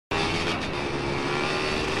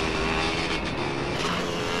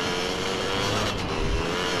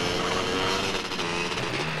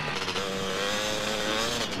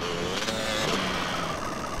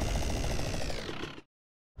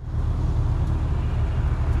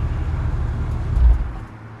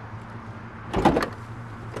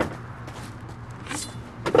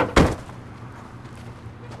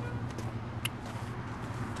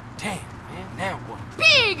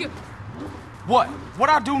What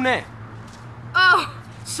I do now? Oh,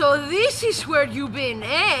 so this is where you've been,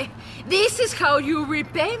 eh? This is how you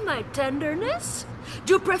repay my tenderness?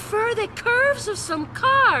 You prefer the curves of some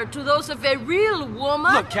car to those of a real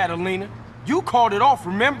woman? Look, Catalina, you called it off,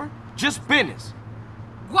 remember? Just business.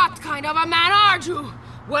 What kind of a man are you?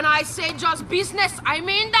 When I say just business, I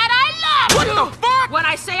mean that I love you! What the fuck? When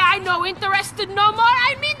I say I'm no interested no more,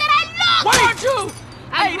 I mean that I love you!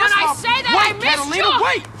 And Hey, when I say that I wait, miss Catalina, you...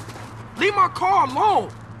 wait! Leave my car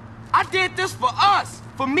alone. I did this for us,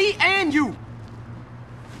 for me and you.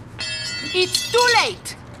 It's too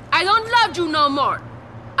late. I don't love you no more.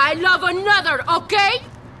 I love another, okay?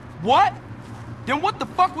 What? Then what the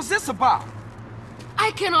fuck was this about?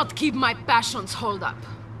 I cannot keep my passions hold up.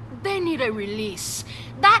 They need a release.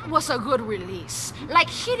 That was a good release.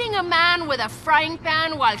 Like hitting a man with a frying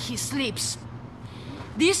pan while he sleeps.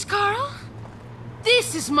 This, Carl?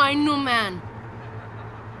 This is my new man.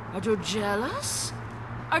 Are you jealous?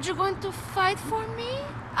 Are you going to fight for me?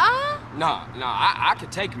 Huh? Nah, I can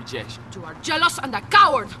take rejection. You are jealous and a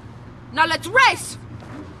coward. Now let's race!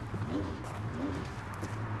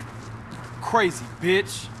 Crazy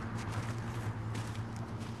bitch.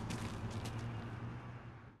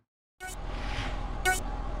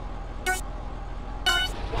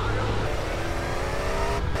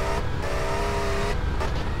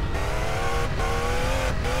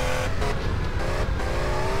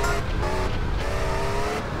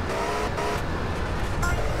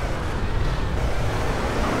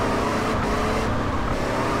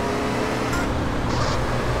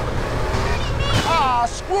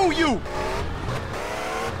 Screw you!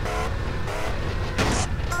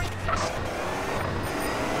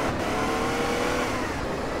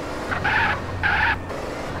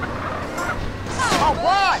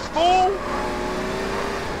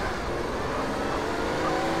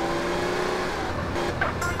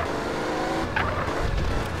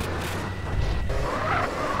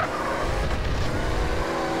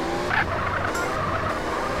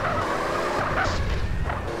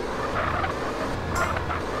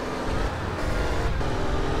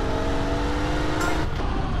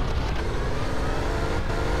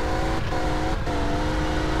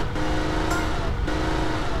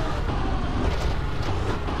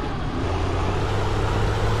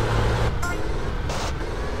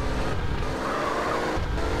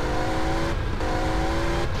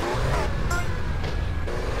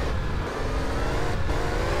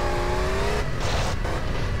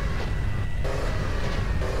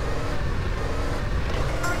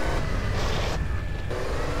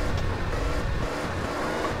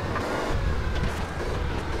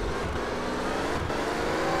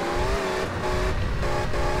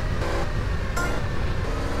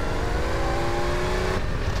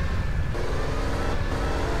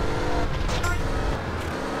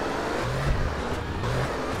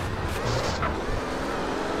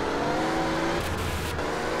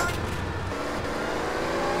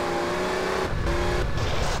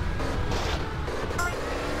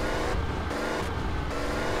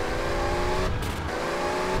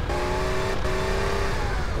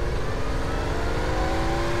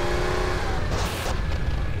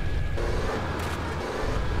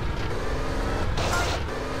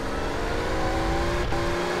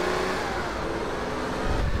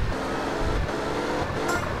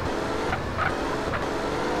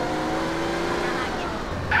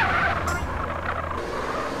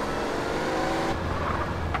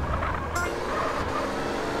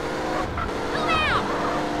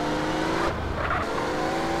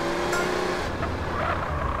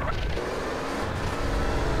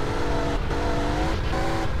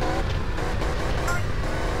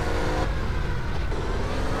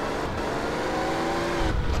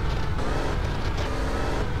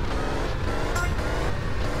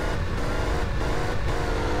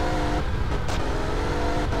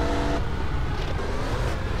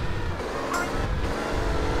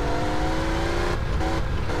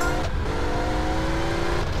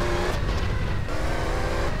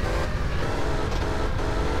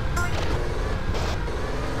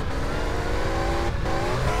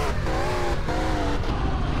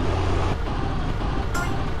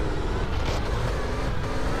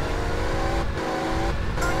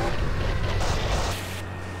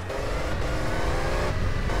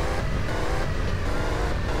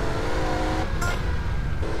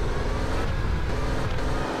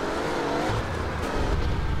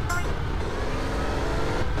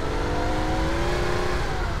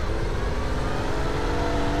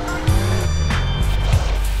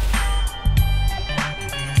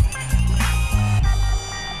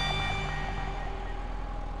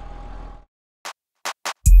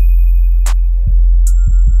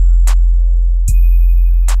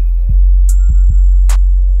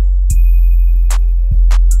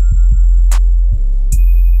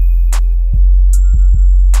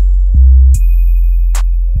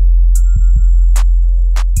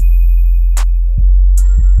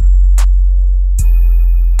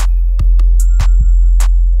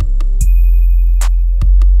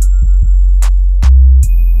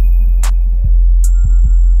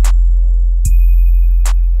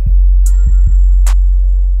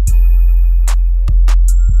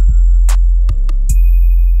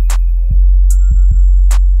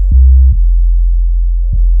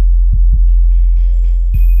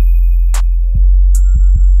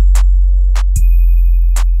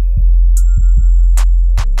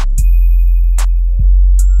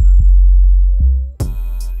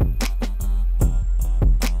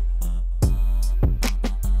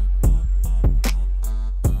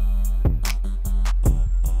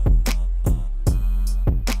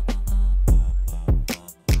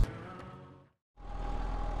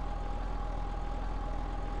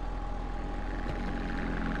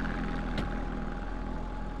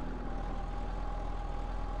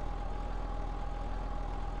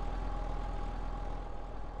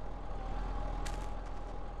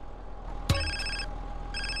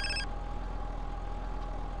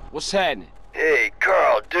 What's happening? Hey,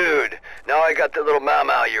 Carl, dude. Now I got the little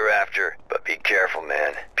mau you're after. But be careful,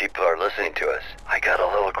 man. People are listening to us. I got a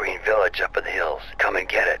little green village up in the hills. Come and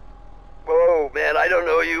get it. Whoa, man, I don't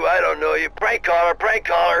know you. Prank caller, prank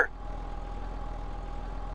caller.